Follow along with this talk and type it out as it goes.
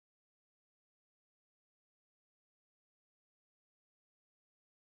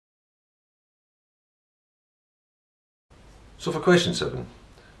So for question 7,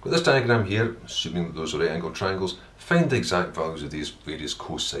 got this diagram here, assuming that those are right angled triangles, find the exact values of these various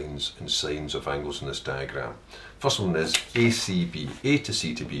cosines and sines of angles in this diagram. First one is ACB, A to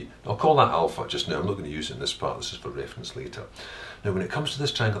C to B. I'll call that alpha just now, I'm not going to use it in this part, this is for reference later. Now when it comes to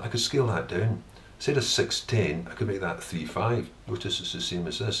this triangle, I could scale that down. Instead of 610, I could make that 3,5. Notice it's the same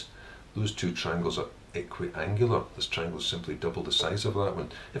as this. Those two triangles are equiangular. This triangle is simply double the size of that one.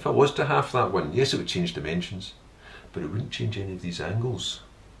 If I was to half that one, yes, it would change dimensions, but it wouldn't change any of these angles.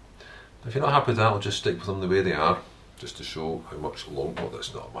 If you're not happy with that, I'll just stick with them the way they are, just to show how much longer, well,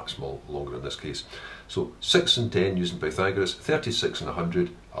 that's not much longer in this case. So 6 and 10 using Pythagoras, 36 and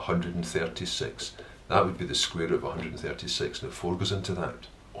 100, 136. That would be the square root of 136. Now 4 goes into that,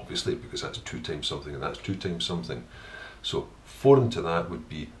 obviously, because that's 2 times something and that's 2 times something. So 4 into that would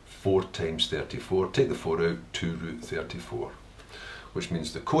be 4 times 34. Take the 4 out, 2 root 34. Which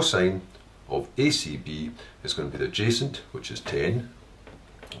means the cosine of ACB is going to be the adjacent, which is 10,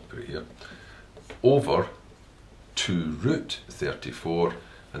 I'll put it here, over 2 root 34,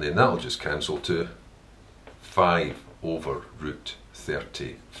 and then that'll just cancel to 5 over root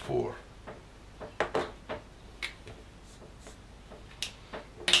 34.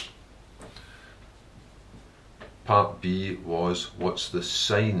 Part B was, what's the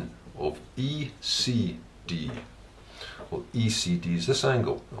sine of ECD? Well, ECD is this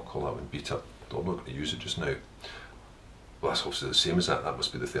angle. I'll call that one beta. I'm not going to use it just now. Well, that's obviously the same as that. That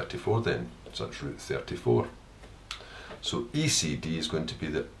must be the 34 then. So that's root 34. So ECD is going to be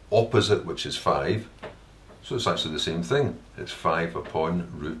the opposite, which is 5. So it's actually the same thing. It's 5 upon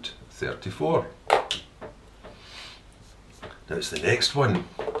root 34. Now it's the next one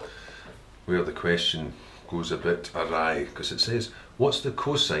where the question goes a bit awry, because it says, what's the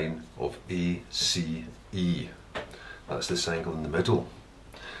cosine of ACE? That's this angle in the middle.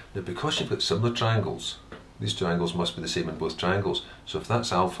 Now because you've got similar triangles, these two angles must be the same in both triangles. So if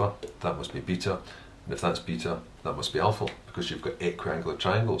that's alpha, that must be beta. And if that's beta, that must be alpha, because you've got equiangular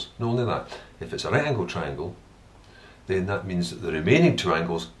triangles. Not only that, if it's a right angle triangle, then that means that the remaining two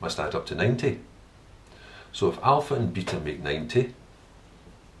angles must add up to 90. So if alpha and beta make 90,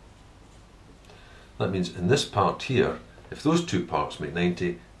 that means in this part here, if those two parts make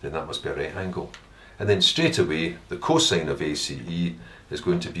 90, then that must be a right angle. And then straight away, the cosine of ACE is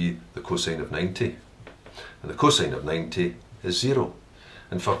going to be the cosine of 90. And the cosine of 90 is 0.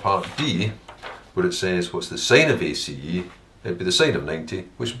 And for part B, where it says what's the sine of ACE, it would be the sine of 90,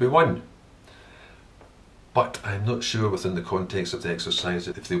 which would be 1. But I'm not sure within the context of the exercise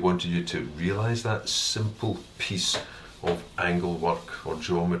if they wanted you to realise that simple piece of angle work or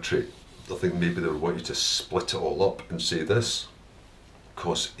geometry. I think maybe they would want you to split it all up and say this.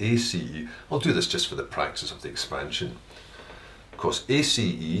 Cos ACE, I'll do this just for the practice of the expansion. Cos ACE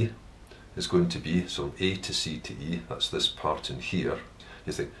is going to be, so from A to C to E, that's this part in here.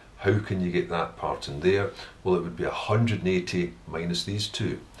 You think, how can you get that part in there? Well, it would be 180 minus these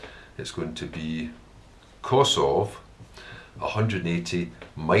two. It's going to be cos of 180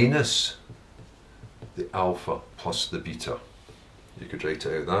 minus the alpha plus the beta. You could write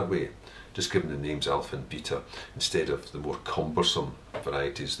it out that way, just giving the names alpha and beta instead of the more cumbersome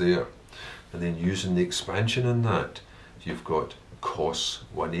varieties there. And then using the expansion in that, you've got cos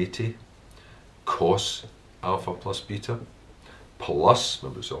 180, cos alpha plus beta, plus,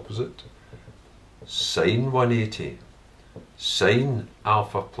 remember it's opposite, sine 180, sine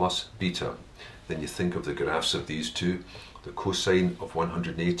alpha plus beta. Then you think of the graphs of these two. The cosine of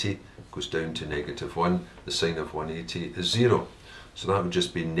 180 goes down to -1, the sine of 180 is 0. So that would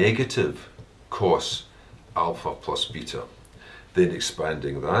just be negative cos alpha plus beta. Then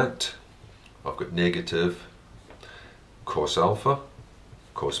expanding that, I've got negative cos alpha,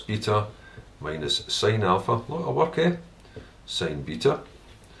 cos beta, minus sine alpha, a lot of work, eh? Sine beta.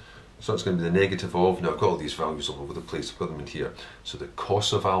 So that's going to be the negative of, now I've got all these values all over the place, I've got them in here. So the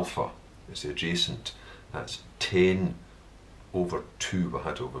cos of alpha is the adjacent, that's 10 over 2 I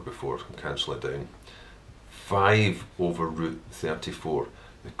had over before, I can cancel it down. 5 over root 34,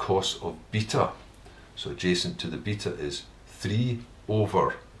 the cos of beta, so adjacent to the beta is 3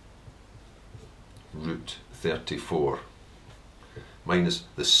 over root 34, minus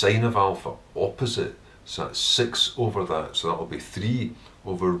the sine of alpha, opposite, so that's 6 over that, so that will be 3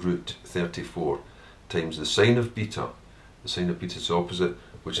 over root 34, times the sine of beta, the sine of beta is opposite,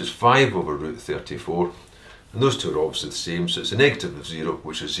 which is 5 over root 34, and those two are obviously the same, so it's a negative of 0,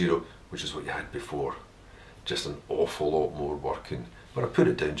 which is 0, which is what you had before. Just an awful lot more working, but I put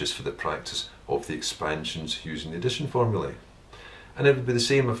it down just for the practice of the expansions using the addition formulae. And it would be the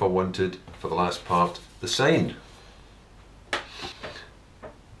same if I wanted, for the last part, the sine.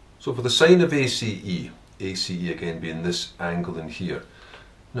 So for the sine of ACE, ACE again being this angle in here.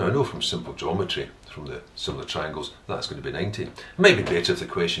 Now I know from simple geometry, from the similar triangles, that's going to be 90. It might be better if the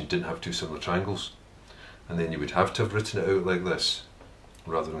question didn't have two similar triangles, and then you would have to have written it out like this,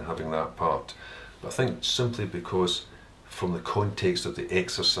 rather than having that part. But I think simply because from the context of the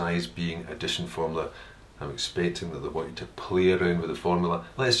exercise being addition formula, I'm expecting that they want you to play around with the formula.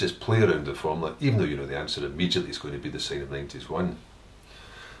 Let's just play around the formula, even though you know the answer immediately is going to be the sine of 90 is 1.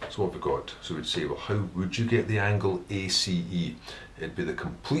 So what have we got? So we'd say, well, how would you get the angle ACE? It'd be the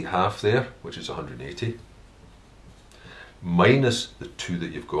complete half there, which is 180, minus the 2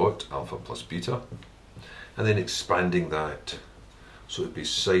 that you've got, alpha plus beta, and then expanding that. So it'd be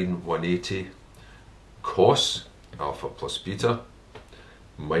sine 180 cos alpha plus beta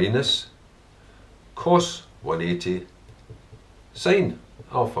minus cos 180 sine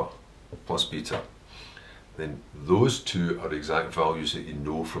alpha plus beta. Then those two are exact values that you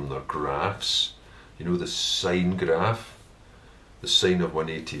know from their graphs. You know the sine graph, the sine of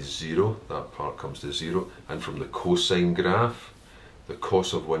 180 is 0, that part comes to 0, and from the cosine graph, the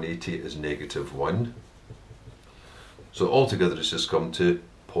cos of 180 is negative 1. So altogether it's just come to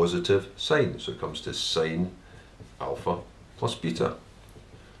positive sine, so it comes to sine alpha plus beta.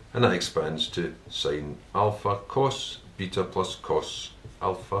 And that expands to sine alpha cos beta plus cos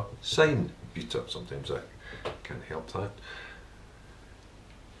alpha sine beta. Sometimes I can't help that.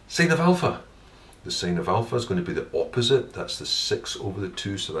 Sine of alpha. The sine of alpha is going to be the opposite. That's the 6 over the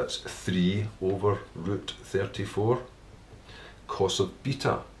 2, so that's 3 over root 34. Cos of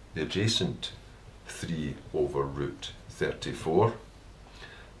beta, the adjacent, 3 over root 34.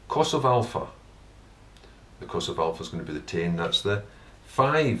 Cos of alpha. The cos of alpha is going to be the 10. That's the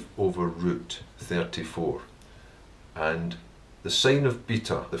 5 over root 34. And the sine of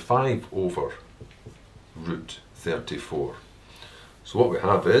beta, the 5 over root 34. So what we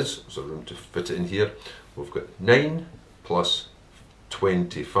have is, there's a room to fit it in here, we've got 9 plus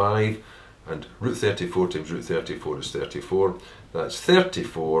 25, and root 34 times root 34 is 34. That's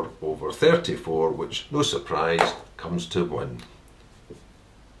 34 over 34, which, no surprise, comes to 1.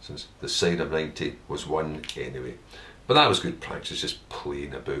 Since the sine of 90 was 1 anyway. But that was good practice, just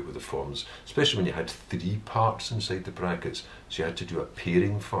playing about with the forms, especially when you had 3 parts inside the brackets. So you had to do a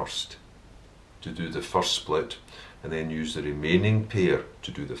pairing first to do the first split, and then use the remaining pair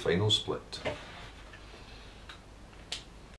to do the final split.